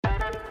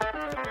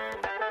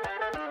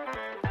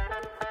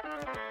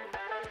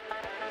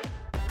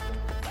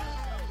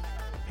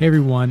Hey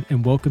everyone,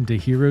 and welcome to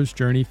Hero's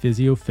Journey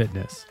Physio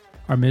Fitness.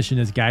 Our mission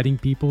is guiding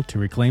people to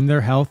reclaim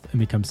their health and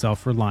become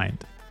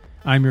self-reliant.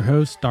 I'm your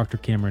host, Dr.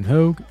 Cameron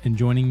Hogue, and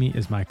joining me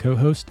is my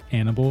co-host,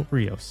 Annabelle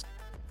Rios.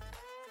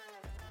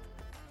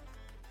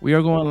 We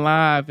are going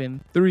live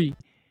in 3,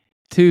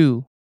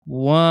 2,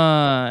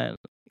 1.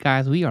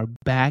 Guys, we are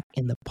back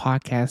in the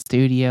podcast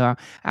studio.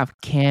 I have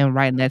Cam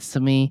right next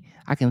to me.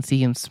 I can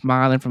see him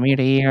smiling from ear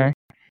to ear.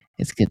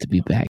 It's good to be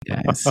back,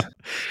 guys.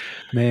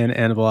 Man,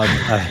 Annabelle,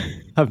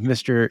 I've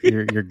missed your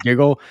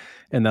giggle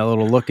and that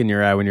little look in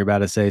your eye when you're about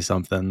to say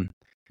something.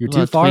 You're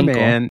too far, twinkle.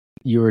 Man.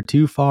 You were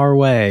too far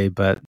away,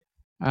 but...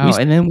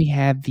 and then we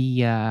had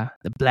the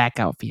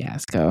blackout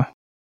fiasco.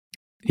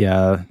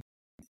 Yeah,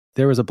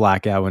 there was a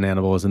blackout when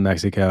Annabelle was in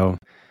Mexico,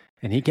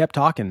 and he kept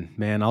talking,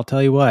 man. I'll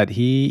tell you what,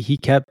 he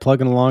kept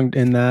plugging along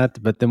in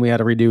that, but then we had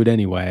to redo it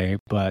anyway.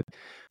 But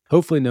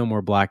hopefully no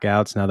more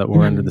blackouts now that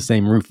we're under the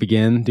same roof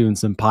again, doing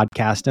some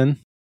podcasting.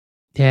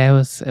 Yeah, it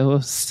was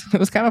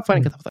kind of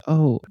funny because I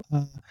was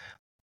like,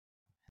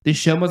 the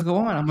show must go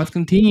on. I must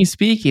continue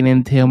speaking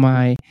until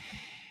my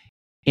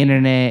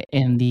internet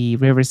and the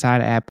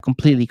Riverside app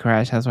completely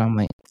crashed. That's why I'm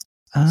like,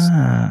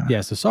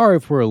 Yeah, so sorry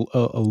if we're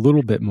a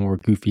little bit more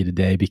goofy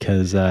today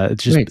because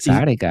it's just... We're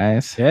excited,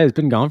 guys. Yeah, it's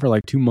been gone for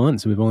like 2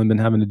 months. We've only been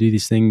having to do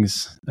these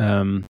things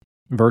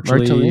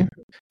virtually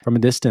from a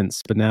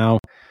distance, but now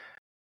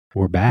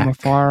we're back. From a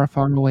far,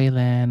 far away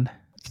land.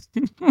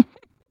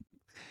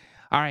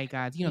 All right,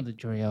 guys, you know the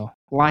drill.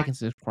 Like and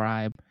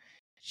subscribe.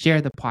 Share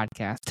the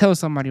podcast. Tell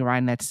somebody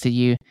right next to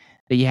you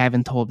that you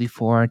haven't told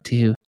before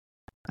to,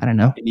 I don't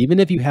know. And even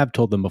if you have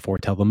told them before,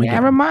 tell them again. Yeah,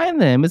 remind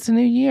them. It's a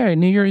new year.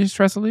 New Year's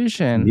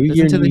resolution.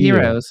 Listen to the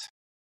heroes.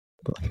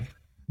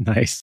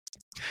 Nice.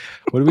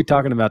 What are we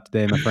talking about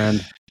today, my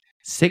friend?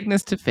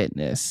 Sickness to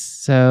fitness.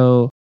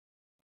 So,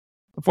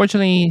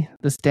 unfortunately,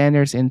 the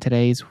standards in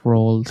today's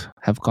world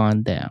have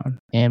gone down.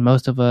 And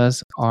most of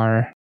us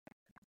are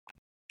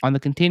on the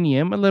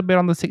continuum, a little bit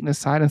on the sickness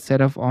side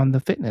instead of on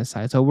the fitness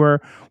side. So we're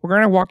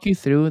going to walk you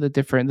through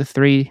the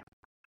three,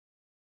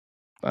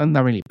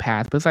 not really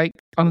paths, but it's like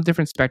on the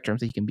different spectrums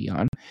that you can be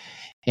on.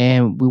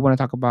 And we want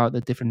to talk about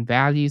the different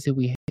values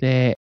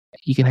that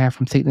you can have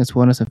from sickness,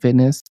 wellness, and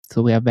fitness.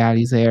 So we have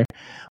values there.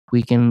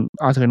 We can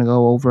also going to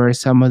go over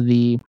some of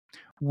the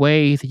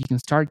ways that you can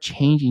start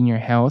changing your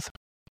health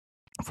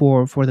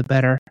for the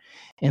better,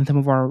 and some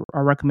of our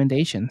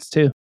recommendations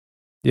too.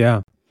 Yeah.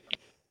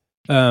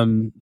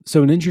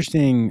 So an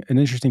interesting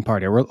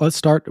part here. Let's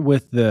start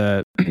with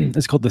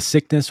it's called the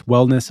sickness,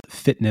 wellness,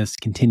 fitness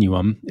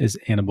continuum, as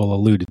Annabelle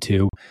alluded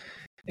to.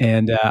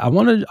 And I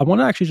want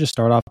to actually just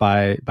start off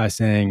by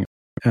saying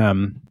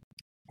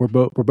we're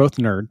both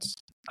nerds.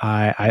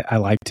 I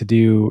like to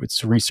do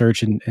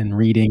research and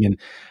reading, and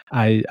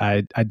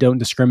I don't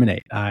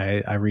discriminate.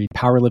 I read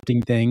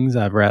powerlifting things.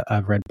 I've read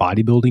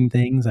bodybuilding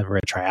things. I've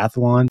read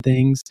triathlon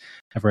things.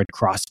 I've read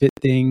CrossFit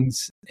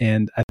things.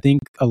 And I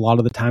think a lot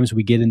of the times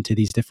we get into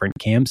these different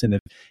camps, and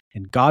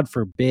God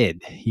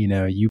forbid,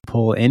 you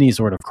pull any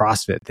sort of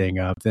CrossFit thing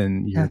up,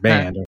 then you're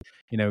banned. Or,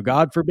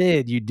 God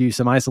forbid you do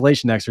some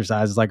isolation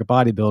exercises like a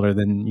bodybuilder,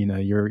 then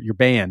you're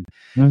banned.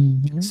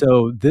 Mm-hmm.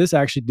 So this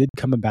actually did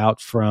come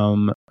about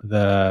from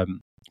the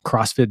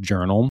CrossFit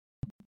Journal,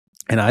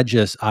 and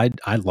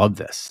I love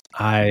this.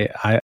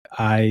 It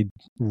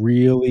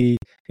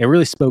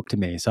really spoke to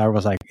me. So I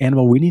was like,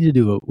 Annabelle, we need to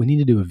do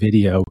a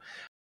video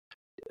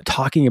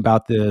talking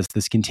about this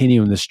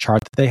continuum, this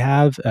chart that they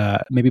have.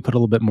 Maybe put a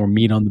little bit more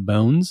meat on the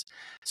bones.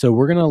 So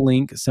we're gonna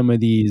link some of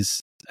these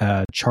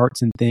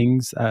charts and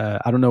things.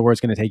 I don't know where it's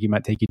going to take you. It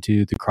might take you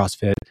to the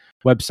CrossFit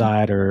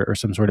website or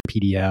some sort of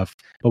PDF,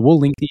 but we'll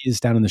link these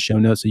down in the show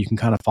notes so you can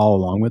kind of follow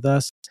along with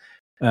us.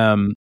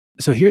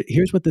 So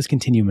here's what this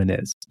continuum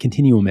is.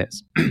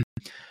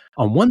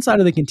 On one side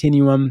of the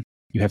continuum,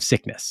 you have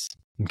sickness,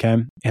 okay?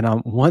 And on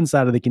one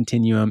side of the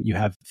continuum, you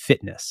have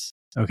fitness,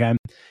 okay?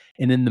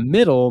 And in the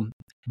middle,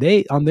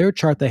 on their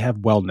chart, they have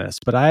wellness,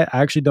 but I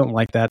actually don't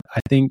like that. I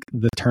think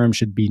the term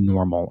should be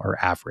normal or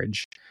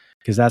average,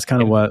 because that's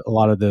kind of what a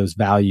lot of those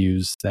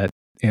values that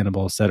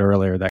Annabelle said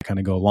earlier that kind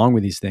of go along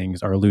with these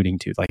things are alluding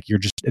to. Like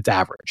it's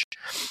average.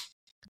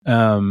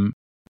 And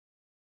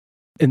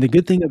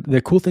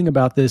the cool thing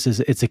about this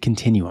is it's a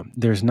continuum.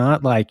 There's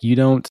not like you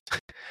don't,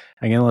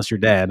 again, unless you're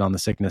dead on the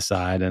sickness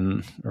side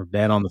or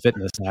dead on the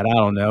fitness side. I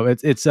don't know.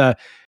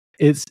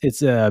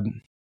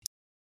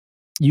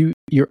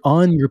 You're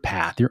on your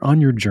path. You're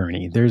on your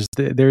journey. There's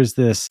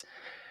this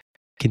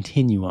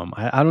continuum.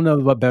 I don't know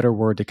what better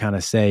word to kind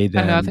of say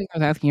than. I think I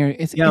was asking you.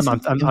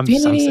 I'm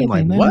saying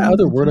like, what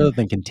other word other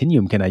than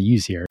continuum can I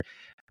use here,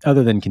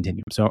 other than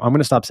continuum? So I'm going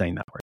to stop saying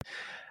that word.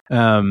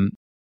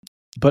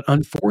 But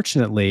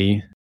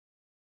unfortunately,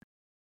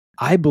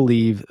 I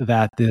believe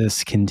that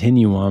this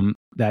continuum,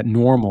 that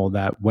normal,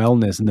 that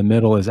wellness in the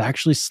middle, is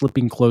actually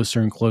slipping closer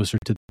and closer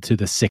to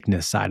the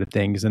sickness side of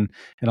things. And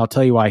I'll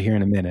tell you why here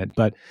in a minute.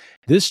 But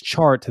this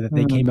chart that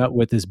they came up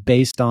with is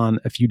based on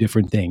a few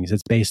different things.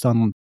 It's based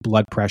on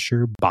blood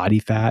pressure, body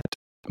fat,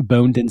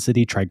 bone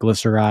density,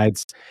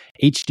 triglycerides,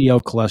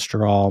 HDL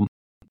cholesterol,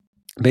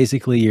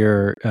 basically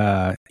your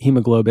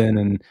hemoglobin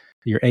and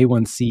your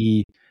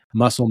A1C,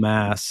 muscle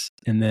mass,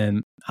 and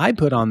then I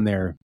put on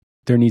there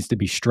needs to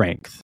be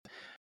strength.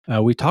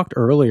 We talked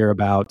earlier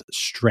about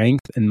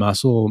strength and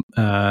muscle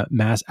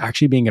mass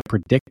actually being a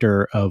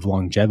predictor of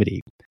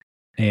longevity.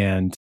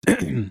 And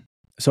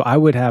so I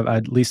would have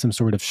at least some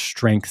sort of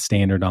strength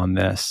standard on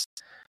this.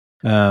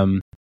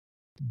 The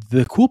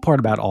cool part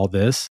about all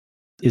this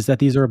is that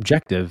these are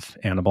objective,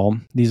 Annabelle.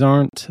 These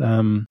aren't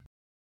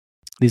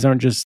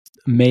just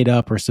made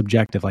up or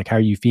subjective. Like, how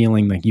are you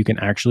feeling? Like, you can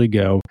actually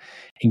go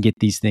and get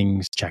these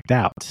things checked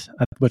out,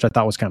 which I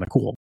thought was kind of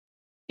cool.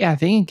 Yeah, I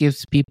think it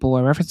gives people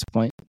a reference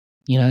point,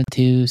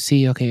 to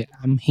see, okay,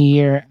 I'm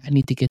here, I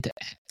need to get to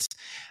X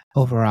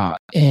overall.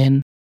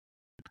 And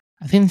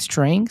I think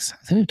strengths, I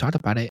think we've talked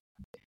about it,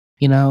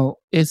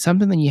 it's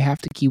something that you have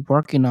to keep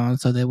working on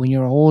so that when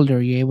you're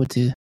older, you're able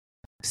to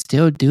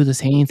still do the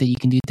same that you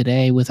can do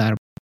today without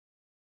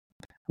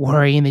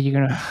worrying that you're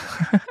going to,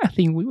 I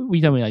think we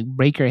told me, like,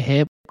 break your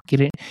hip,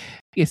 get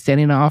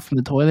standing off from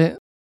the toilet.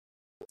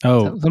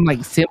 Oh. Some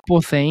like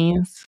simple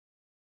things.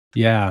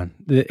 Yeah,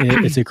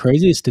 it's a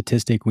crazy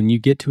statistic. When you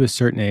get to a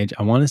certain age,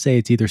 I want to say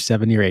it's either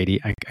 70 or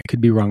 80. I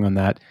could be wrong on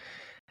that.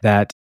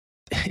 That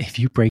if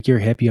you break your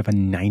hip, you have a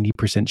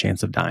 90%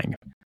 chance of dying.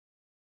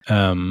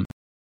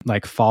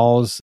 Like,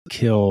 falls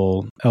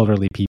kill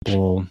elderly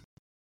people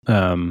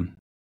at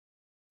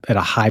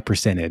a high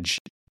percentage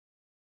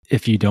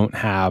if you don't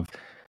have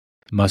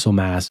muscle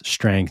mass,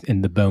 strength,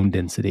 and the bone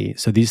density.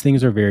 So these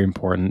things are very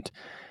important.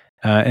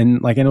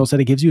 And like Annabelle said,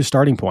 it gives you a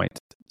starting point.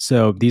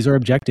 So these are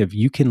objective.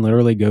 You can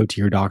literally go to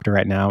your doctor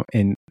right now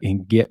and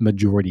get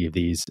majority of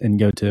these and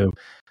go to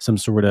some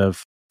sort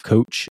of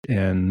coach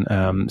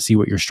and see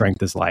what your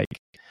strength is like.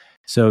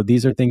 So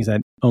these are things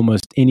that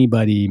almost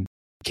anybody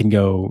can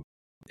go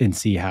and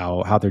see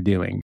how they're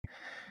doing.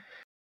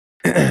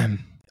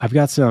 I've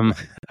got some,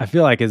 I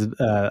feel like is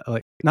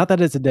like, not that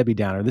it's a Debbie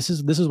Downer. This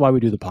is why we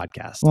do the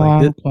podcast.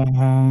 Like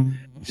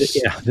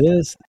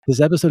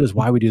this episode is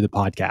why we do the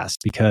podcast,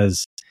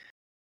 because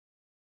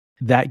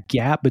that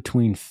gap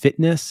between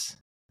fitness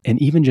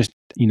and even just,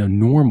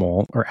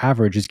 normal or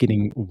average is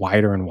getting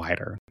wider and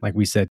wider. Like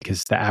we said,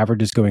 because the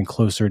average is going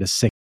closer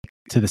to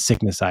the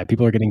sickness side.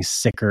 People are getting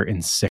sicker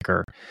and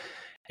sicker.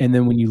 And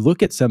then when you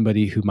look at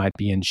somebody who might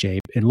be in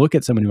shape and look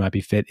at someone who might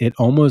be fit, it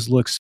almost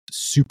looks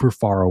super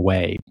far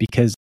away,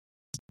 because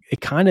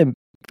it kind of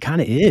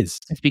is.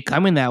 It's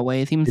becoming that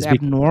way. It seems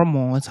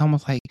abnormal. It's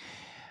almost like,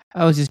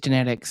 oh, it's just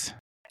genetics.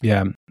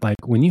 Yeah. Like,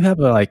 when you have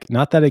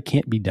not that it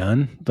can't be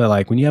done, but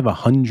like when you have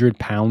 100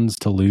 pounds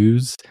to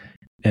lose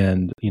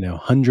and,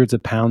 hundreds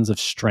of pounds of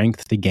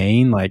strength to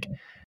gain, like,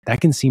 that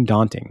can seem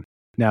daunting.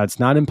 Now, it's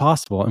not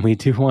impossible, and we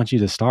do want you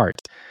to start.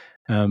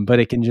 But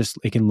it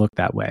can look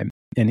that way.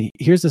 And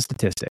here's the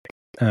statistic.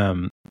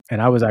 And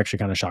I was actually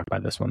kind of shocked by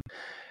this one.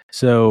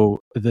 So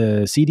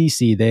the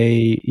CDC,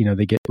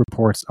 they get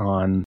reports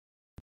on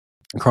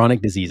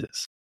chronic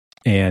diseases.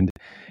 And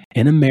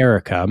in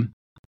America,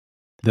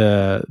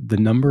 the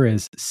number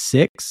is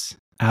 6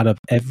 out of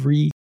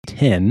every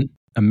 10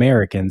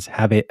 Americans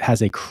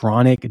has a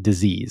chronic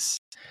disease.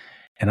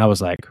 And I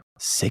was like,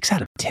 6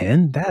 out of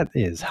 10? That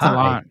is high. A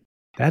lot.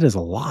 That is a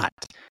lot.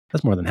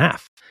 That's more than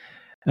half.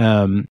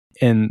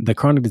 And the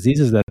chronic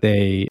diseases that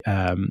they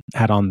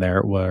had on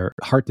there were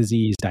heart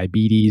disease,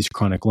 diabetes,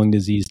 chronic lung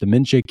disease,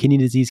 dementia, kidney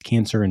disease,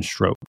 cancer, and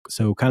stroke.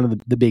 So kind of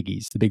the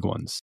biggies, the big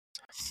ones.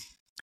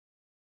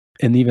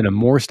 And even a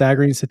more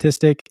staggering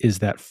statistic is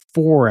that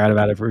 4 out of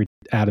every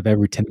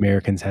 10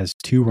 Americans has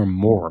 2 or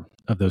more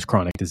of those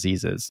chronic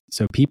diseases.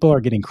 So people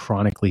are getting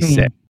chronically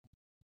sick.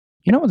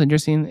 You know what's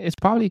interesting? It's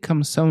probably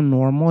become so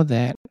normal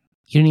that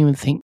you don't even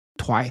think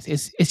twice.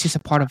 It's just a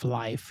part of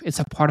life. It's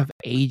a part of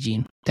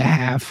aging to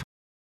have.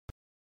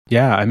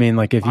 Yeah, I mean,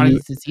 like, if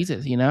these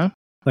diseases,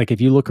 like,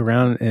 if you look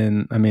around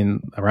and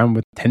around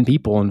with 10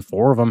 people and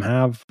 4 of them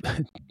have,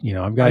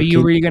 I've got. Are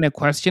you really going to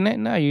question it?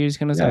 No, you're just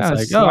going to say,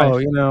 it's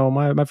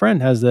like, my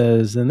friend has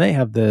this and they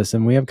have this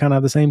and we have kind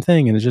of the same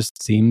thing, and it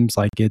just seems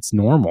like it's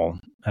normal.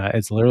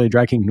 It's literally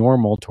dragging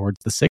normal towards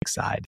the sick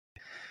side.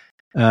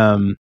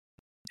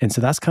 And so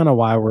that's kind of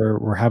why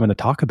we're having to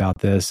talk about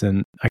this.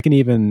 And I can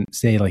even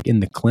say, like,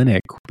 in the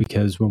clinic,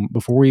 because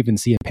before we even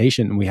see a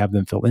patient and we have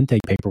them fill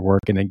intake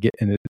paperwork and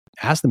it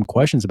asks them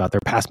questions about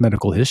their past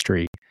medical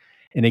history,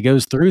 and it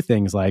goes through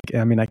things like,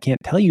 I can't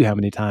tell you how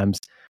many times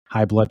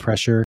high blood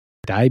pressure,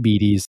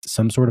 diabetes,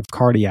 some sort of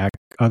cardiac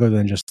other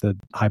than just the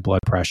high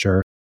blood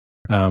pressure,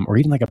 or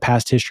even like a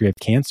past history of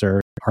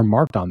cancer are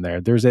marked on there.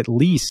 There's at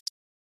least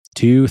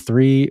 2,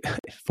 3,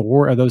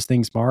 4 of those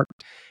things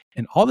marked.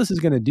 And all this is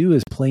going to do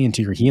is play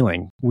into your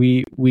healing.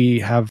 We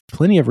have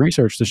plenty of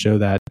research to show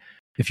that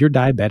if you're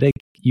diabetic,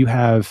 you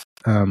have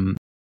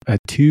a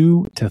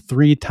 2 to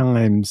 3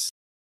 times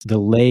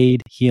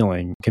delayed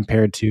healing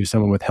compared to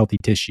someone with healthy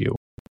tissue.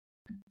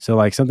 So,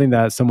 like, something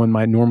that someone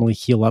might normally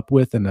heal up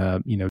with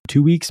in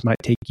 2 weeks might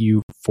take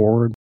you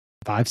 4,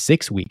 5,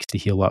 6 weeks to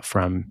heal up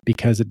from,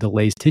 because it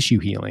delays tissue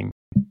healing.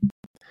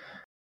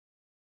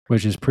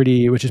 Which is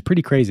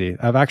pretty crazy.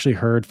 I've actually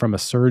heard from a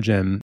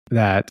surgeon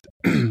that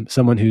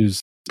someone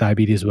who's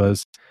diabetes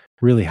was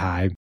really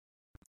high,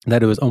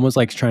 that it was almost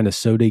like trying to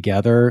sew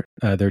together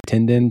their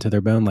tendon to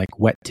their bone like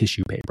wet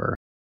tissue paper.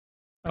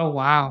 Oh,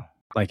 wow.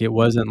 Like it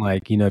wasn't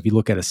like, if you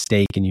look at a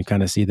steak and you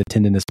kind of see the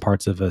tendinous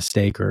parts of a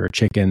steak or a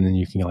chicken and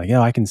you can like,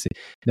 I can see.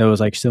 No, it was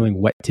like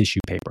sewing wet tissue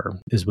paper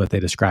is what they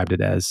described it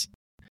as.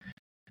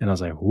 And I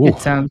was like, whoa. It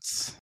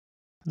sounds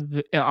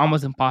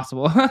almost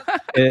impossible.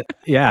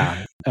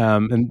 Yeah.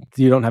 And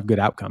you don't have good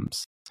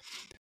outcomes.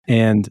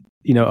 And,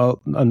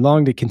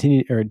 along to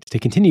continue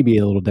to be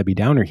a little Debbie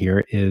Downer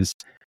here is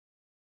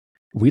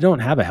we don't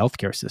have a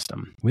healthcare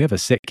system. We have a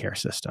sick care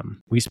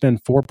system. We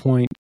spend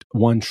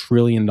 $4.1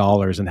 trillion in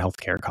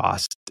healthcare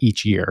costs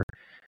each year,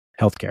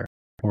 healthcare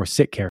or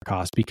sick care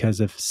costs, because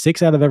if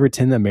 6 out of every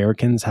 10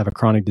 Americans have a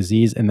chronic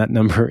disease and that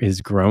number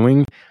is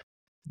growing,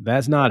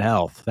 that's not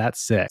health. That's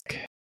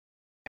sick.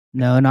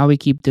 No, and all we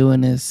keep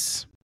doing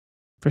is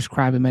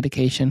prescribing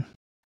medication.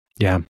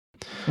 Yeah.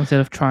 Instead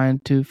of trying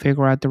to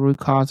figure out the root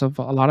cause of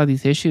a lot of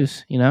these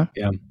issues, Yeah.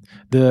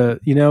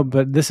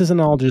 But this isn't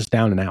all just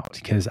down and out,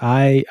 because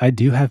I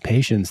do have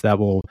patients that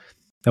will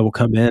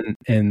come in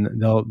and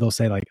they'll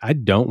say like, I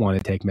don't want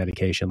to take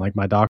medication. Like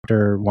my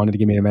doctor wanted to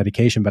give me a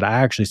medication, but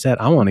I actually said,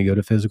 I want to go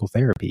to physical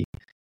therapy,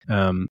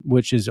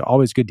 which is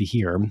always good to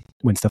hear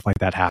when stuff like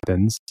that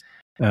happens.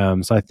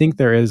 So I think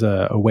there is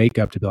a wake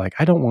up to be like,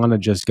 I don't want to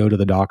just go to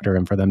the doctor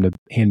and for them to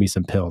hand me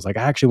some pills. Like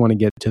I actually want to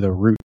get to the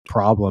root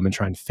problem and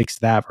try and fix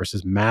that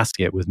versus mask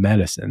it with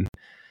medicine.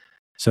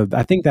 So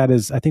I think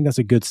that's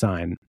a good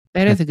sign.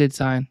 That is a good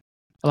sign.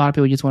 A lot of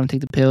people just want to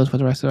take the pills for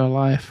the rest of their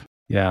life.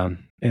 Yeah.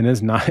 And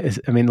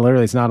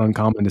literally it's not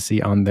uncommon to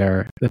see on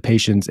the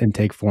patient's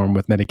intake form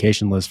with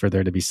medication lists for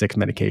there to be 6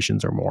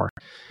 medications or more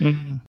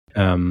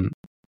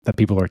that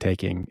people are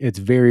taking. It's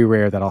very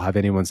rare that I'll have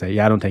anyone say,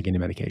 yeah, I don't take any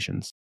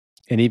medications.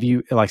 And if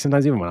you like,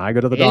 sometimes even when I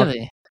go to the doctor,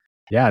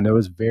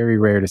 it's very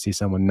rare to see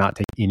someone not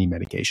take any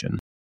medication.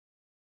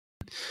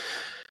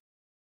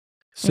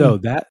 So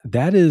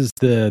that is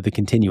the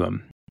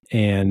continuum,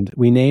 and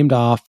we named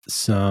off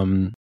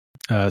some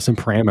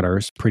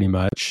parameters pretty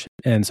much.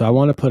 And so I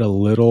want to put a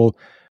little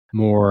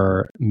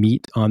more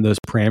meat on those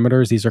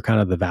parameters. These are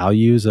kind of the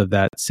values of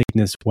that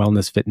sickness,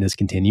 wellness, fitness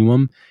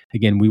continuum.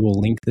 Again, we will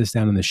link this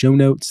down in the show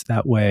notes.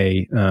 That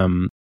way,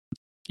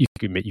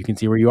 you can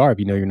see where you are. If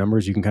you know your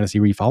numbers, you can kind of see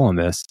where you fall on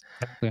this.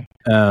 Okay.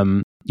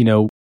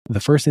 The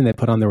first thing they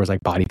put on there was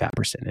like body fat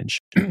percentage.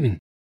 I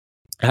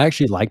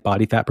actually like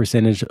body fat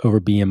percentage over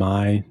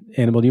BMI.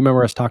 Annabelle, do you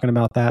remember us talking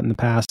about that in the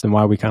past and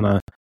why we kind of,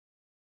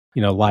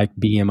 like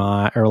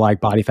BMI or like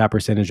body fat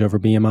percentage over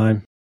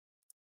BMI?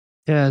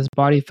 Because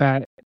body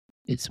fat,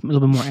 it's a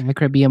little bit more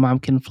accurate.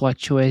 BMI can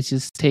fluctuate,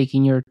 just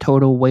taking your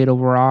total weight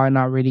overall and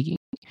not really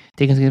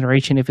taking into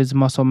consideration if it's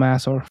muscle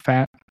mass or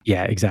fat.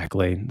 Yeah,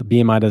 exactly. The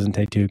BMI doesn't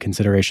take into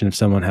consideration if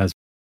someone has,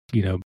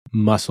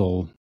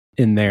 muscle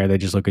in there. They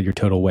just look at your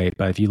total weight.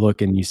 But if you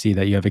look and you see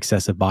that you have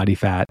excessive body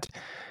fat,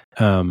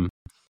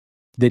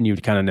 then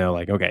you'd kind of know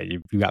like, okay,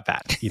 you got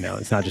fat.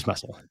 It's not just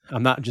muscle.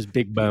 I'm not just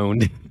big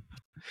boned.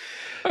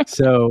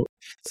 So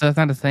it's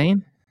not a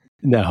thing?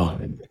 No.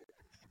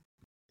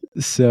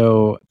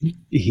 So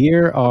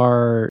here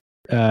are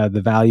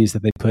the values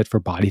that they put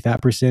for body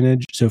fat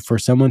percentage. So for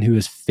someone who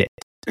is fit,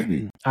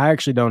 I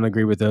actually don't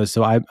agree with those.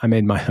 So I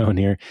made my own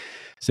here.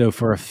 So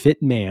for a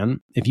fit man,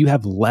 if you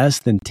have less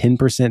than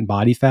 10%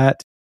 body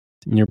fat,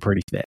 you're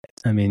pretty fit.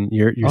 I mean,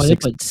 you're they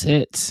put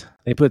 6.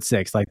 They put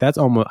 6. Like that's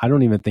almost, I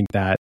don't even think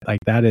that, like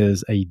that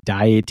is a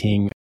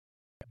dieting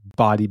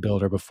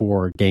bodybuilder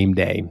before game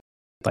day.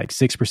 Like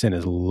 6%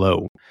 is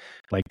low.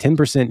 Like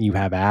 10% you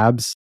have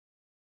abs.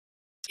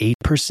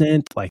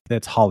 8%, like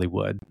that's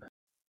Hollywood.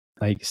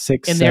 Like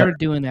 6. And they're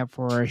doing that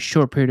for a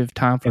short period of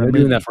time. They're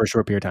doing that for a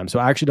short period of time. So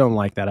I actually don't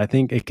like that. I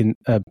think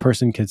a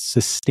person could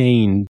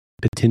sustain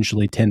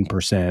potentially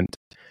 10%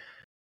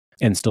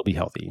 and still be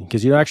healthy,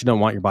 because you actually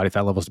don't want your body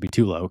fat levels to be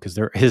too low because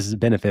there is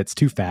benefits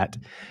to fat.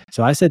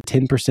 So I said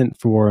 10%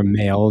 for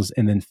males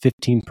and then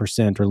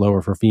 15% or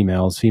lower for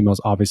females.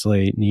 Females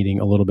obviously needing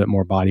a little bit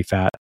more body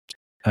fat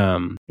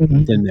than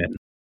men.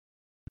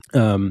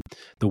 The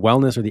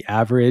wellness or the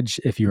average,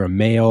 if you're a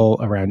male,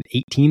 around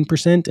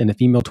 18% and a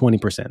female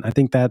 20%. I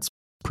think that's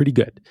pretty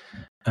good.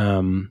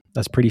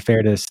 That's pretty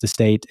fair to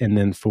state. And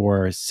then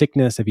for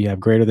sickness, if you have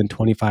greater than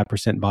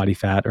 25% body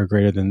fat or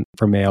greater than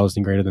for males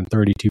and greater than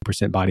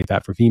 32% body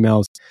fat for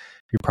females,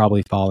 you're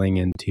probably falling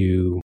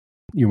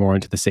you're more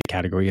into the sick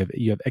category.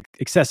 You have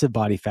excessive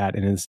body fat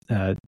and is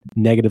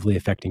negatively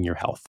affecting your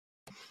health.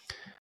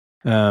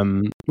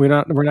 We're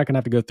not going to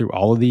have to go through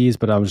all of these,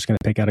 but I'm just going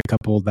to pick out a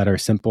couple that are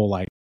simple,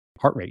 like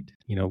heart rate.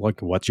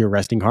 Like what's your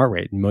resting heart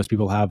rate? And most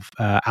people have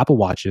Apple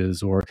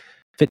Watches or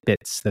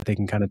Fitbits that they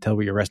can kind of tell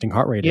what your resting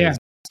heart rate is.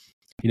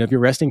 If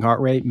your resting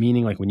heart rate,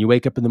 meaning like when you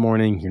wake up in the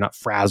morning, you're not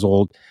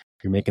frazzled,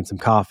 you're making some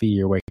coffee,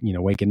 you're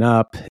waking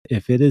up.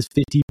 If it is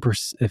 50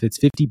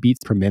 beats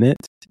per minute,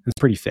 it's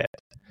pretty fit.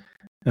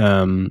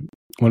 One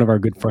of our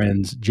good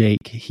friends,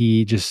 Jake,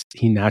 he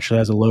naturally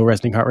has a low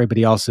resting heart rate, but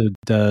he also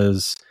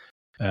does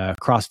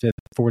CrossFit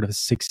 4 to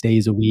 6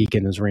 days a week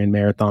and has ran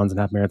marathons and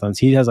half marathons.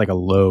 He has like a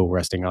low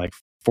resting, like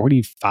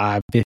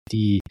 45,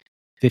 50,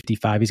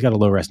 55. He's got a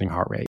low resting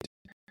heart rate,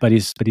 but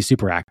he's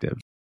super active.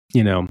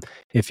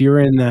 If you're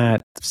in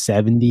that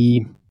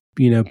 70,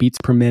 beats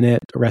per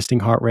minute resting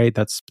heart rate,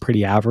 that's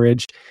pretty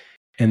average.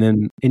 And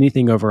then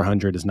anything over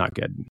 100 is not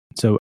good.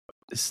 So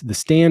the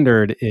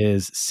standard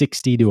is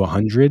 60 to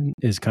 100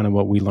 is kind of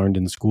what we learned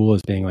in school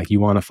as being like, you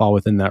want to fall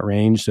within that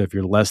range. So if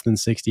you're less than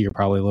 60, you're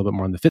probably a little bit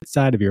more on the fit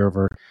side. If you're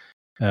over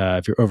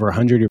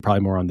 100, you're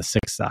probably more on the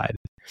sick side.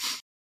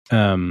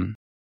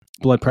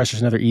 Blood pressure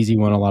is another easy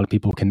one. A lot of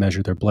people can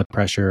measure their blood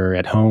pressure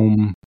at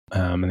home,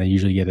 and they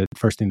usually get it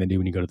first thing they do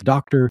when you go to the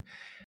doctor.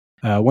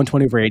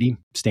 120 over 80,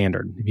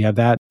 standard. If you have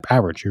that,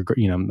 average.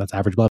 That's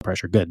average blood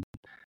pressure. Good.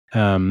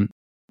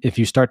 If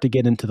you start to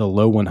get into the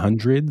low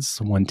 100s,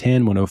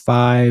 110,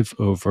 105,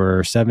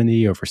 over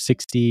 70, over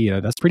 60,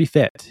 that's pretty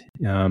fit.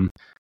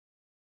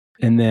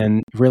 And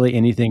then really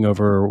anything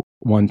over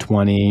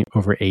 120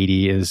 over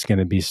 80 is going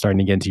to be starting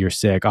to get into your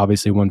sick.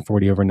 Obviously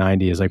 140 over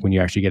 90 is like when you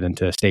actually get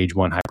into stage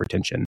 1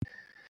 hypertension.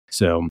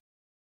 So,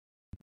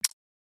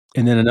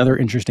 and then another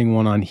interesting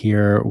one on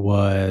here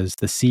was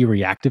the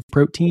C-reactive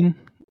protein,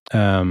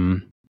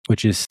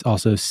 which is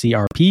also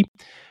CRP,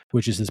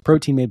 which is this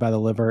protein made by the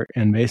liver.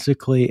 And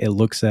basically it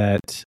looks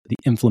at the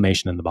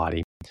inflammation in the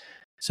body.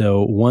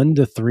 So 1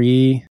 to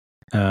 3,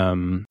 I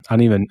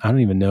don't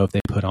even know if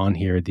they put on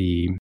here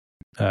the,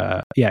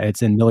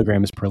 it's in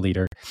milligrams per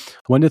liter.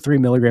 1 to 3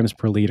 milligrams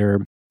per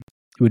liter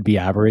would be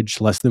average.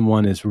 Less than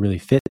 1 is really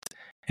fit,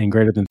 and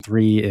greater than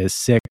 3 is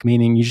sick,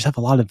 meaning you just have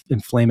a lot of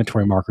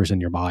inflammatory markers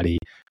in your body,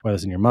 whether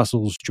it's in your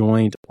muscles,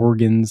 joint,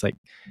 organs. Like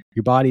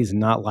your body is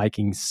not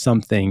liking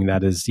something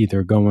that is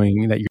either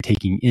that you're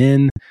taking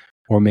in,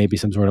 or maybe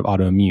some sort of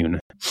autoimmune.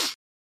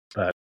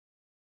 But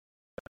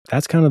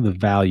that's kind of the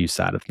value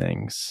side of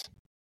things.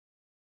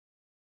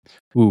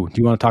 Ooh,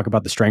 do you want to talk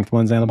about the strength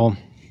ones, Annabelle?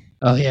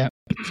 Oh yeah.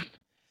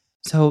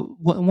 So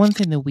one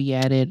thing that we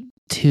added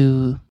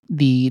to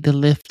the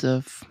list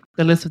of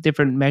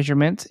different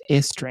measurements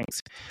is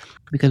strength,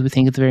 because we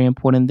think it's very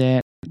important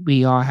that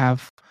we all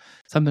have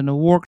something to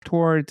work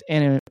towards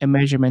and a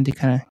measurement to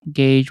kind of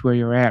gauge where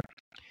you're at.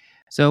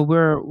 So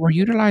we're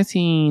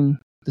utilizing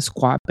the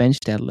squat, bench,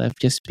 deadlift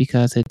just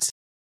because it's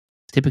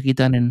typically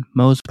done in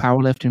most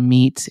powerlifting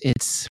meets.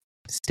 It's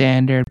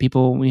standard.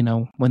 People,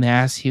 when they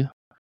ask you,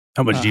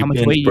 how much do you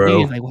bench, weight bro? You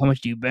do, it's like, well, how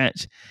much do you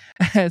bench?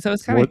 So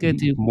it's kind of good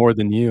to more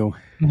than you,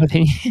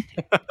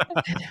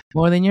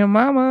 more than your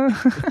mama.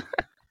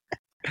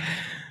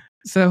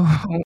 So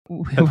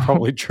that's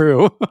probably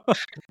true.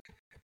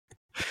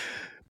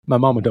 My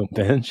mama don't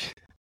bench.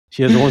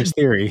 She has Orange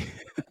Theory.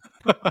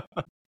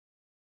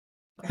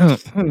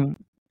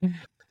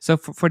 So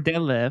for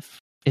deadlift,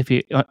 if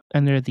you're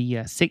under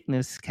the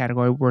sickness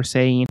category, we're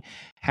saying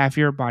half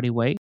your body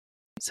weight.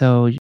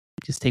 So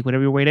just take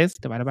whatever your weight is,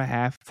 divide it by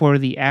half. For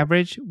the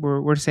average,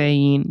 we're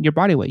saying your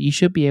body weight. You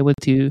should be able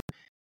to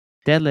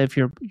deadlift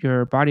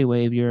your body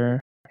weight of your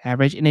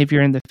average. And if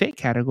you're in the fit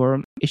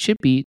category, it should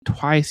be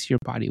twice your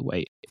body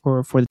weight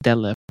for the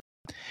deadlift.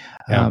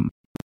 Yeah.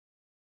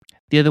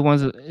 The other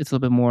ones, it's a little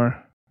bit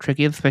more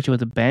tricky, especially with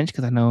the bench,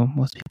 because I know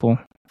most people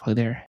probably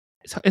there.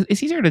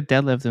 It's easier to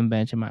deadlift than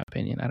bench, in my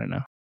opinion. I don't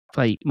know.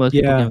 Like most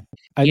people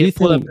can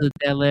pull up to the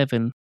deadlift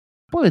and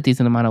pull a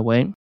decent amount of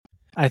weight.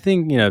 I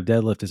think,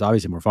 deadlift is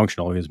obviously more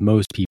functional because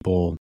most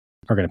people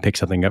are going to pick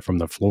something up from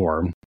the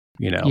floor,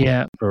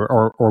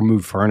 or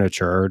move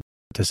furniture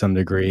to some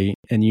degree.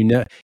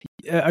 And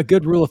a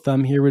good rule of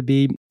thumb here would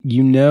be,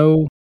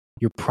 you're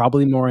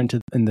probably more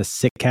in the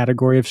sick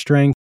category of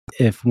strength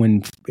if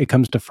when it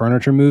comes to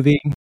furniture moving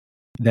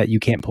that you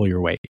can't pull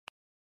your weight.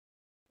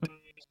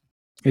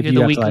 If you're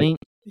the weak link.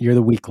 You're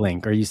the weak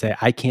link, or you say,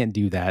 I can't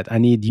do that. I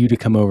need you to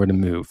come over to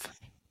move.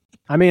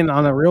 I mean,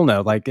 on a real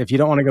note, like if you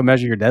don't want to go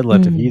measure your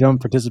deadlift, if you don't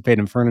participate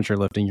in furniture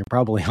lifting, you're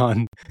probably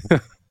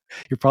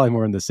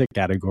more in the sick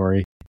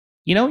category.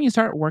 When you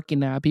start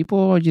working out,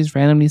 people just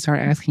randomly start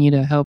asking you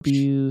to help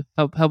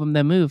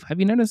them move. Have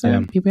you noticed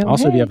that? Yeah. People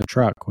also, if you have a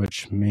truck,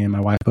 which me and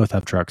my wife both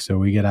have trucks, so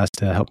we get asked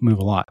to help move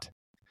a lot.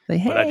 Like,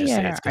 hey,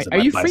 are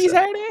you free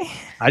Saturday?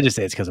 I just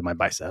say it's because of my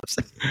biceps.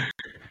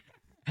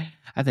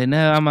 I said,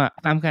 no,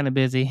 I'm kind of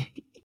busy.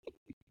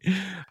 All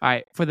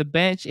right, for the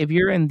bench, if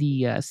you're in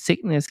the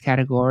sickness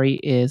category,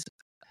 is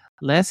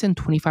less than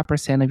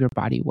 25% of your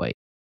body weight,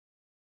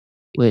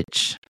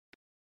 which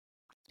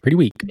pretty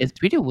weak. It's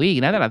pretty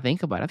weak. Now that I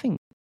think about it, I think,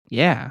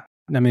 yeah.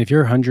 I mean, if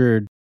you're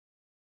 100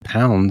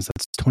 pounds,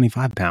 that's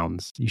 25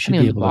 pounds. You should be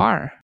able to.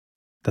 Bar.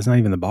 That's not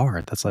even the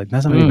bar. That's not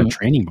even a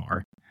training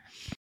bar.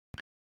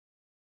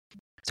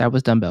 Start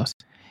with dumbbells.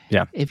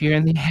 Yeah. If you're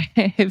in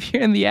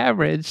the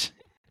average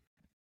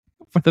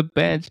for the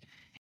bench,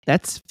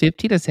 that's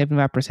 50 to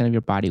 75% of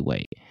your body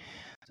weight.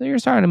 So you're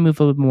starting to move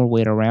a little more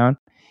weight around.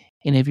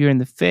 And if you're in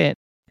the fit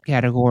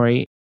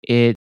category,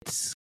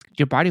 it's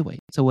your body weight.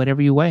 So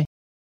whatever you weigh.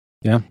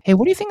 Yeah. Hey,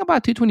 what do you think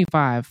about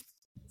 225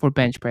 for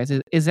bench press?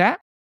 Is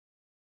that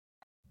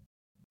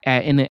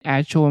an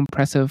actual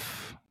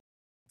impressive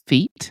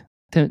feat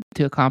to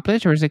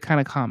accomplish, or is it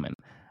kind of common?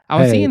 I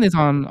was seeing this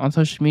on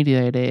social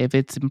media today, if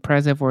it's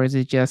impressive or is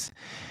it just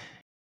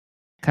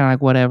kind of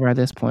like whatever at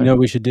this point. You know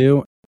what we should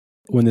do?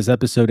 When this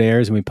episode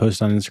airs and we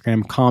post on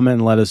Instagram, comment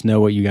and let us know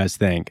what you guys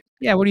think.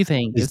 Yeah, what do you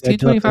think? Is Is that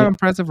 225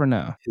 impressive or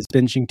no? Is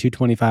benching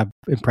 225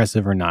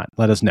 impressive or not?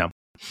 Let us know.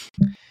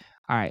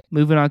 All right,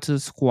 moving on to the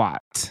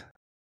squat.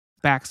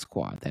 Back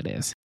squat, that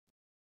is.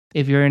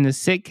 If you're in the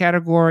sick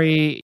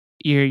category,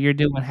 you're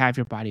doing half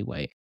your body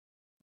weight.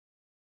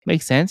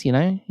 Makes sense, you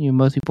know.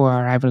 Most people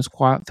are having a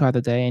squat throughout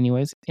the day,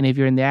 anyways. And if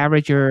you're in the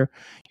average, you're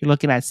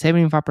looking at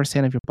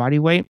 75% of your body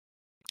weight.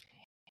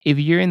 If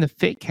you're in the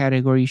fit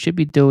category, you should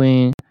be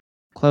doing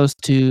close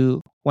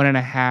to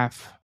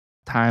 1.5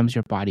 times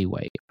your body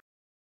weight.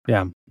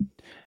 Yeah.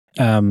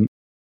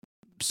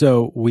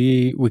 So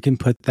we can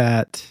put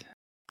that.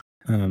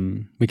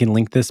 We can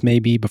link this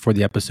maybe before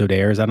the episode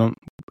airs. I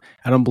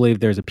don't believe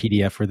there's a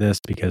PDF for this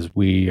because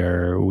we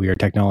are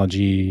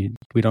technology.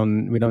 We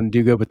don't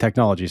do good with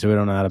technology, so we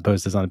don't know how to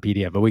post this on a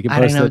PDF. But we can. I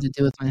don't know what to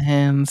do with my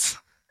hands.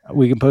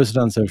 We can post it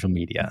on social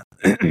media.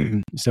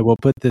 So we'll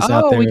put this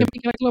out there. We can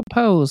make like a little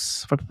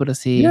post for people to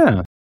see.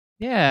 Yeah.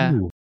 Yeah.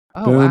 Ooh,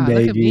 oh boom, wow!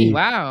 baby. Look at me!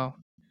 Wow.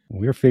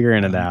 We're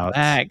figuring it out.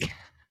 Back.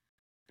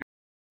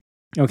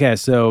 Okay,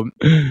 so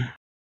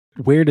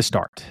where to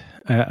start?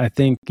 I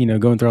think,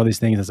 going through all these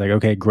things, it's like,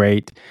 okay,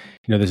 great.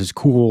 This is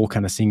cool,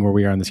 kind of seeing where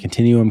we are on this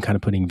continuum, kind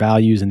of putting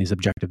values in these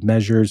objective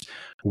measures.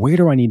 Where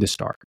do I need to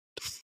start?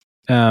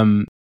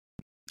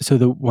 So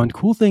the one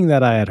cool thing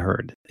that I had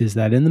heard is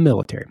that in the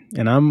military,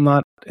 and I'm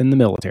not in the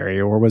military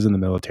or was in the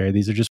military,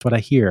 these are just what I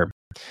hear.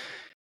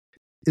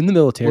 In the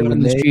military, Word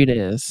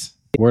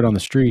on the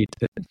street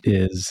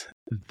is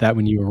that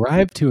when you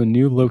arrive to a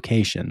new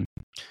location,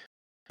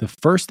 the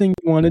first thing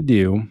you want to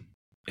do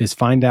is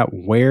find out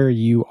where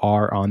you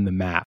are on the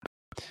map.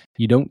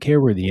 You don't care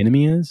where the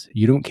enemy is.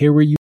 You don't care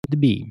where you need to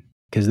be,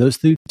 because those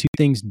two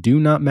things do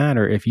not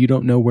matter if you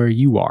don't know where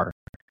you are.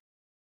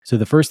 So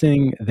the first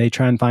thing they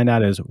try and find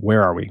out is,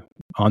 where are we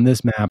on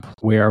this map?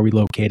 Where are we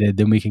located?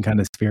 Then we can kind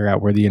of figure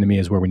out where the enemy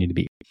is, where we need to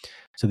be.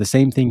 So the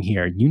same thing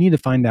here. You need to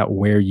find out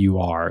where you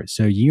are.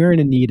 So you're going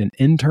to need an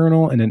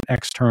internal and an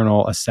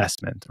external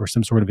assessment or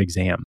some sort of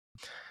exam.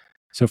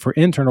 So for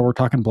internal, we're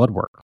talking blood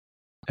work.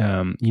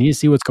 You need to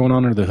see what's going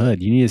on under the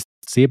hood. You need to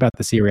see about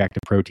the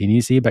C-reactive protein. You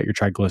need to see about your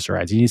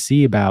triglycerides. You need to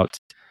see about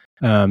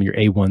your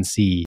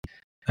A1C.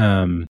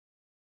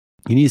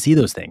 You need to see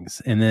those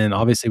things. And then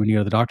obviously when you go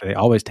to the doctor, they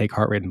always take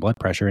heart rate and blood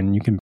pressure, and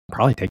you can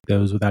probably take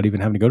those without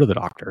even having to go to the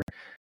doctor.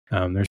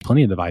 There's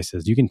plenty of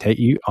devices. You can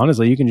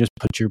just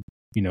put your,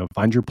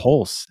 find your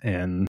pulse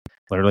and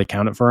literally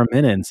count it for a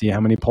minute and see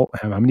how many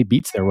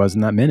beats there was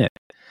in that minute.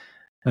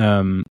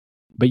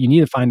 But you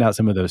need to find out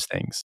some of those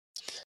things.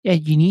 Yeah,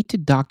 you need to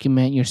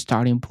document your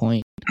starting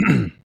point.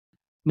 I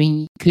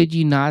mean, could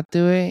you not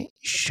do it?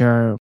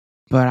 Sure.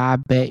 But I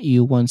bet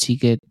you once you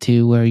get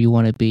to where you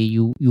want to be,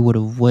 you would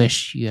have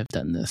wished you have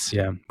done this.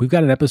 Yeah. We've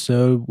got an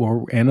episode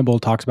where Annabelle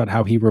talks about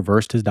how he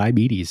reversed his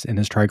diabetes and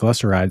his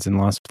triglycerides and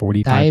lost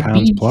 45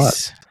 pounds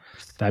plus.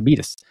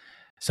 Diabetes.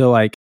 So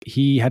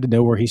he had to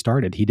know where he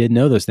started. He didn't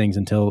know those things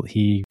until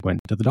he went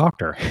to the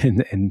doctor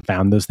and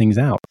found those things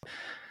out.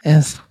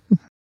 Yes.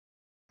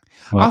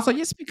 Well, also,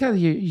 just because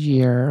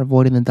you're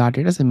avoiding the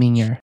doctor doesn't mean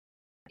you're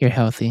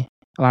healthy.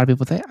 A lot of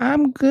people say,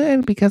 I'm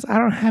good because I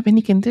don't have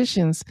any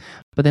conditions.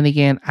 But then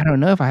again, I don't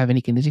know if I have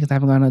any conditions because I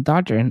haven't gone to the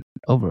doctor in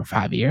over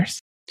 5 years.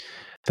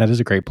 That is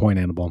a great point,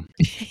 Annabelle.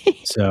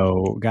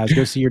 So, guys,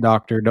 go see your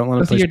doctor. Don't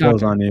let him push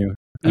pills on you.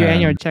 Your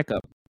annual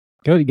checkup.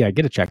 Get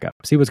a checkup.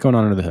 See what's going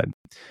on under the hood.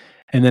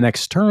 And then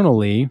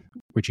externally,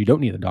 which you don't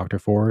need a doctor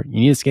for,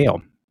 you need a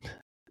scale.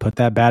 Put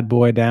that bad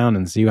boy down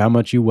and see how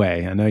much you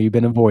weigh. I know you've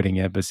been avoiding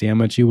it, but see how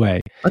much you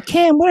weigh. But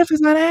Cam, what if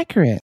it's not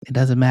accurate? It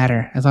doesn't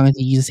matter as long as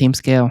you use the same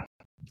scale.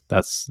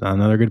 That's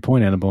another good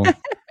point, Annabelle.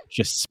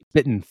 Just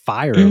spitting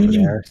fire over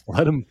there.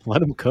 Let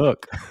him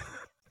cook.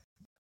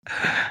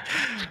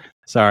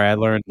 Sorry, I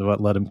learned what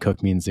 "let him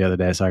cook" means the other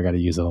day, so I got to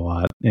use it a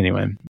lot.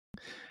 Anyway,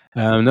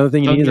 another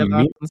thing you need is a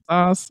meat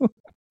sauce.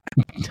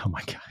 Oh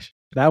my gosh,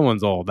 that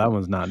one's old. That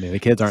one's not new. The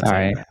kids aren't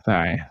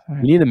sorry.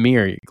 You need a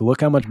mirror.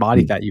 Look how much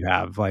body fat you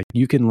have.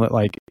 You can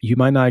you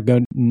might not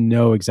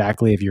know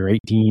exactly if you're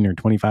 18 or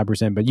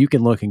 25%, but you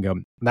can look and go,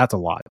 that's a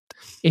lot.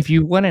 If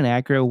you want an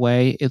accurate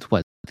way, it's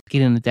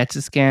getting a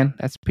DEXA scan.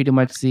 That's pretty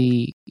much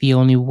the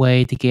only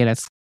way to get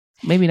us,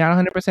 maybe not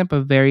 100%,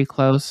 but very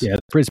close. Yeah,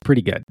 it's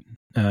pretty good.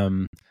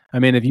 I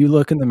mean, if you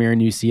look in the mirror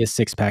and you see a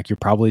 6-pack, you're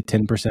probably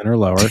 10% or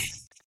lower.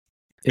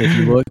 If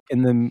you look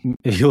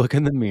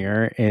in the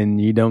mirror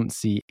and you don't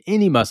see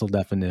any muscle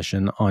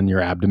definition on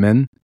your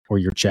abdomen or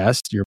your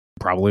chest, you're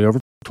probably over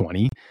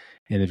 20.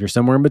 And if you're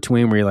somewhere in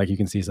between where you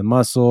can see some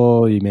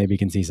muscle, you maybe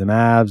can see some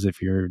abs.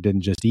 If you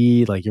didn't just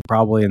eat, you're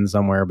probably in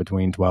somewhere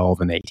between 12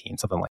 and 18,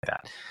 something like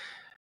that.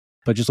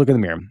 But just look in the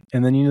mirror.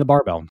 And then you need a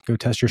barbell. Go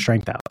test your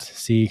strength out.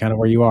 See kind of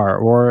where you are,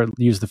 or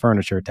use the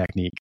furniture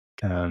technique.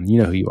 You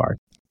know who you are.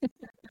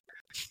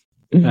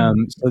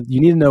 So you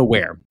need to know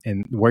where.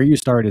 And where you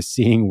start is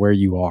seeing where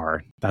you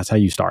are. That's how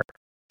you start.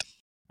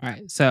 All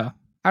right. So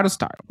how to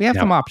start? We have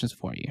some options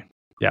for you.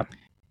 Yeah.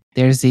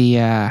 There's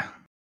the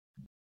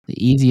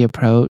easy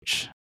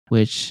approach,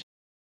 which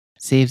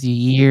saves you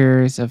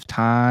years of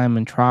time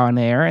and trial and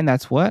error. And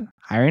that's what?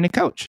 Hiring a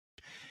coach.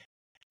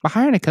 By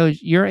hiring a coach,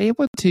 they're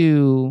able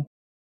to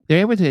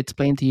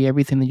explain to you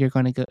everything that you're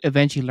going to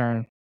eventually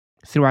learn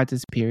throughout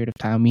this period of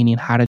time, meaning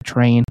how to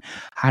train,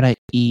 how to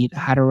eat,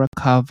 how to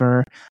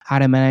recover, how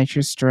to manage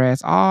your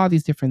stress, all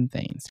these different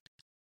things.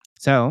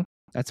 So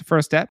that's the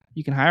first step.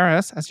 You can hire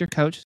us as your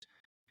coach.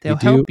 They'll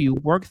help you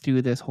work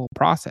through this whole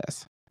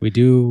process. We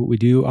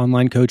do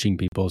online coaching,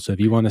 people. So if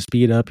you want to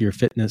speed up your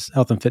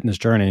health and fitness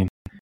journey,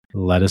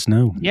 let us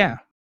know. Yeah,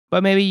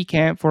 but maybe you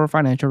can't for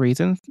financial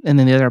reasons. And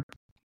then the other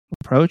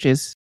approach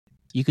is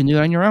you can do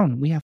it on your own.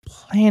 We have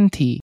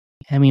plenty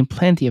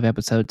of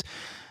episodes.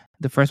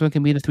 The first one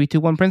can be the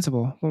 3-2-1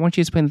 principle. Why don't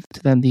you explain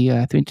to them the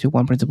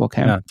 3-2-1 principle,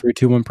 Cam? Yeah,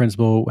 3-2-1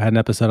 principle. We had an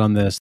episode on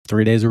this.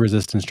 3 days of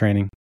resistance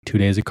training, 2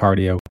 days of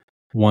cardio,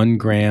 1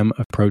 gram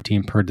of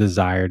protein per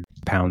desired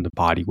pound of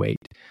body weight.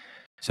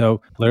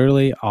 So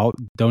literally,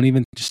 don't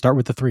even just start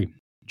with the 3.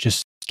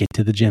 Just get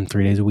to the gym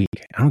 3 days a week.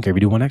 I don't care if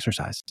you do one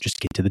exercise.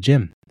 Just get to the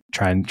gym.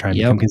 Try and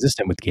become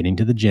consistent with getting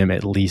to the gym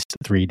at least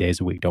 3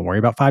 days a week. Don't worry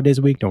about 5 days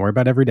a week. Don't worry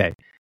about every day.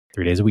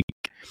 3 days a week.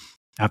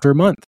 After a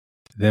month,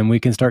 then we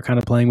can start kind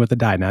of playing with the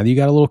diet. Now that you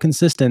got a little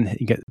consistent,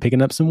 you get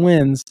picking up some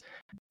wins,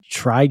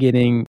 try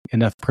getting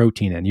enough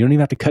protein in. You don't even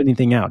have to cut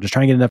anything out. Just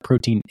try and get enough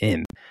protein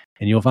in.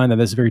 And you'll find that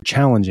this is very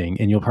challenging,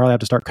 and you'll probably have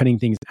to start cutting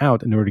things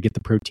out in order to get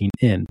the protein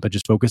in. But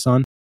just focus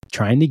on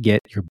trying to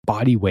get your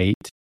body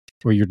weight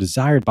or your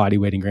desired body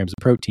weight in grams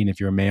of protein. If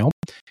you're a male,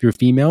 if you're a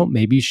female,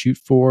 maybe shoot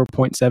for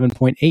 0.7,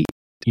 0.8,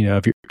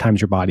 if you're times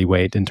your body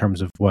weight in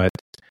terms of what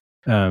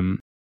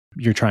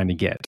you're trying to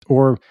get,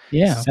 or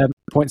 0.7,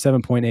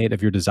 0.8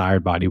 of your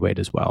desired body weight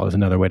as well is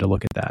another way to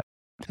look at that.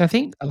 I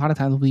think a lot of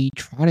times we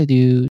try to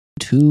do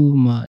too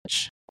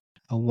much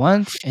at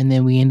once, and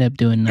then we end up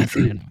doing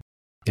nothing.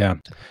 Yeah.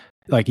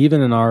 Like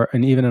even in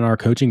our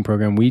coaching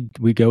program, we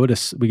go at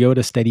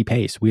a steady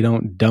pace. We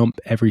don't dump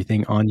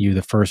everything on you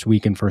the first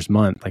week and first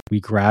month. Like we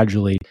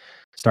gradually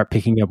start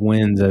picking up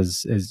wins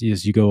as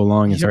you go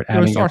along and start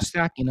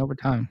stacking over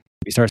time.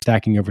 We start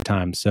stacking over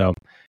time. So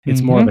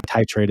it's more of a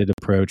titrated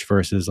approach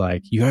versus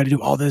like, you got to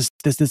do all this.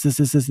 And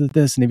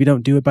if you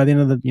don't do it by the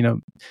end of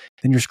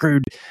then you're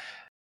screwed.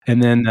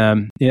 And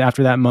then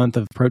after that month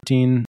of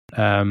protein,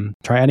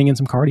 try adding in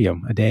some cardio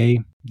a day,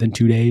 then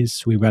 2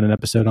 days. We've got an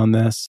episode on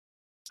this.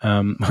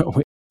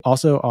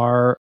 Also,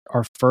 our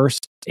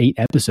first 8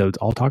 episodes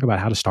all talk about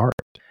how to start.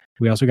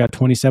 We also got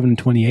 27 and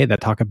 28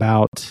 that talk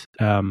about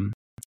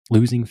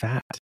losing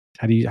fat.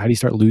 How do you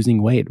start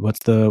losing weight? What's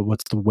the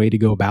way to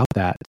go about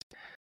that?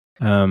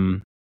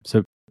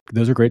 So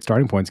those are great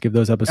starting points. Give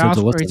those episodes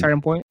a listen. Great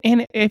starting point.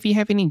 And if you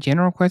have any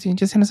general questions,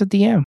 just send us a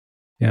DM.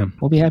 Yeah,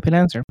 we'll be happy to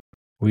answer.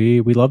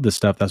 We love this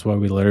stuff. That's why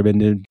we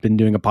literally been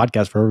doing a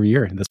podcast for over a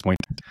year at this point.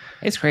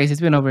 It's crazy.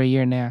 It's been over a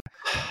year now.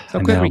 So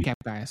quick recap,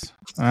 guys.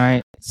 All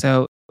right.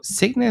 So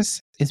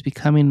sickness is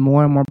becoming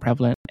more and more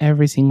prevalent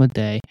every single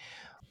day.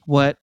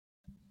 What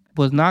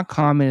was not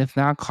common is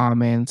not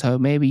common. So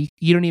maybe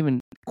you don't even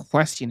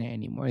question it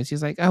anymore. It's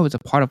just like, oh, it's a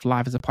part of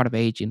life. It's a part of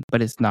aging,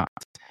 but it's not.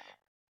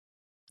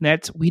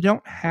 We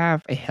don't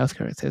have a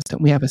healthcare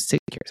system. We have a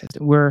sick care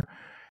system. We're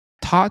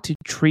taught to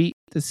treat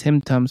the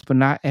symptoms, but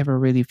not ever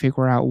really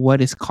figure out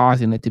what is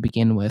causing it to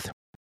begin with.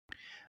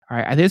 All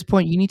right. At this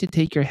point, you need to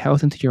take your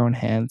health into your own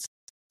hands.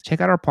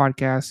 Check out our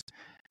podcast.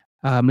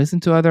 Listen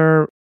to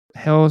other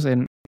health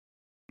and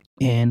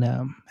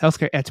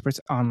healthcare experts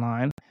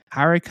online.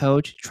 Hire a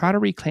coach. Try to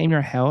reclaim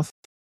your health.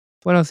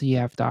 What else do you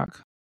have,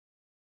 Doc?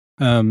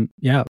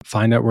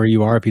 Find out where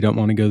you are if you don't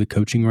want to go the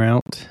coaching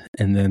route,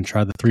 and then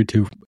try the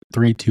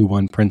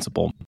 3-2-1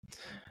 principle.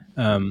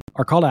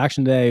 Our call to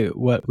action today,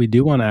 what we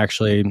do want to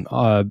actually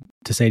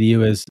to say to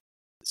you is,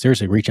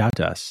 seriously, reach out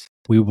to us.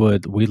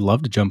 We'd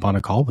love to jump on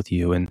a call with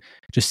you and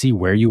just see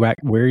where you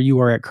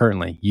are at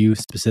currently, you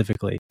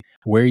specifically,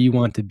 where you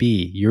want to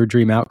be, your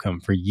dream outcome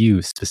for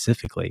you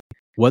specifically,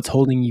 what's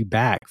holding you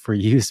back for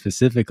you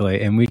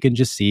specifically, and we can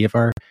just see if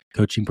our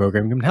coaching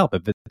program can help.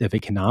 If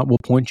it cannot, we'll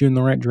point you in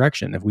the right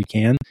direction. If we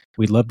can,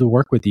 we'd love to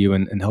work with you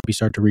and help you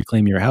start to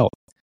reclaim your health.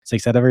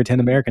 6 out of every 10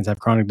 Americans have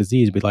chronic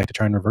disease. We'd like to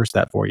try and reverse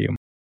that for you.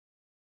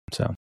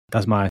 So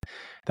that's my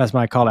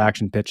call to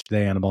action pitch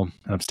today, Annabelle,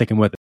 and I'm sticking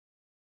with it.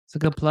 It's a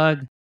good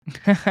plug.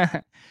 Well,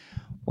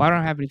 I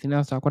don't have anything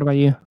else, Doc. What about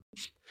you?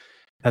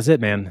 That's it,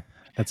 man.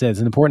 That's it. It's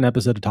an important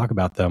episode to talk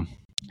about, though.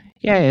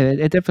 Yeah,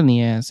 it definitely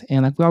is.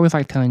 And like we always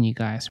like telling you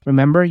guys,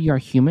 remember, you are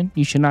human.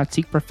 You should not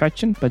seek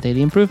perfection, but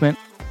daily improvement.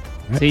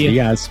 Right, see you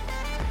guys.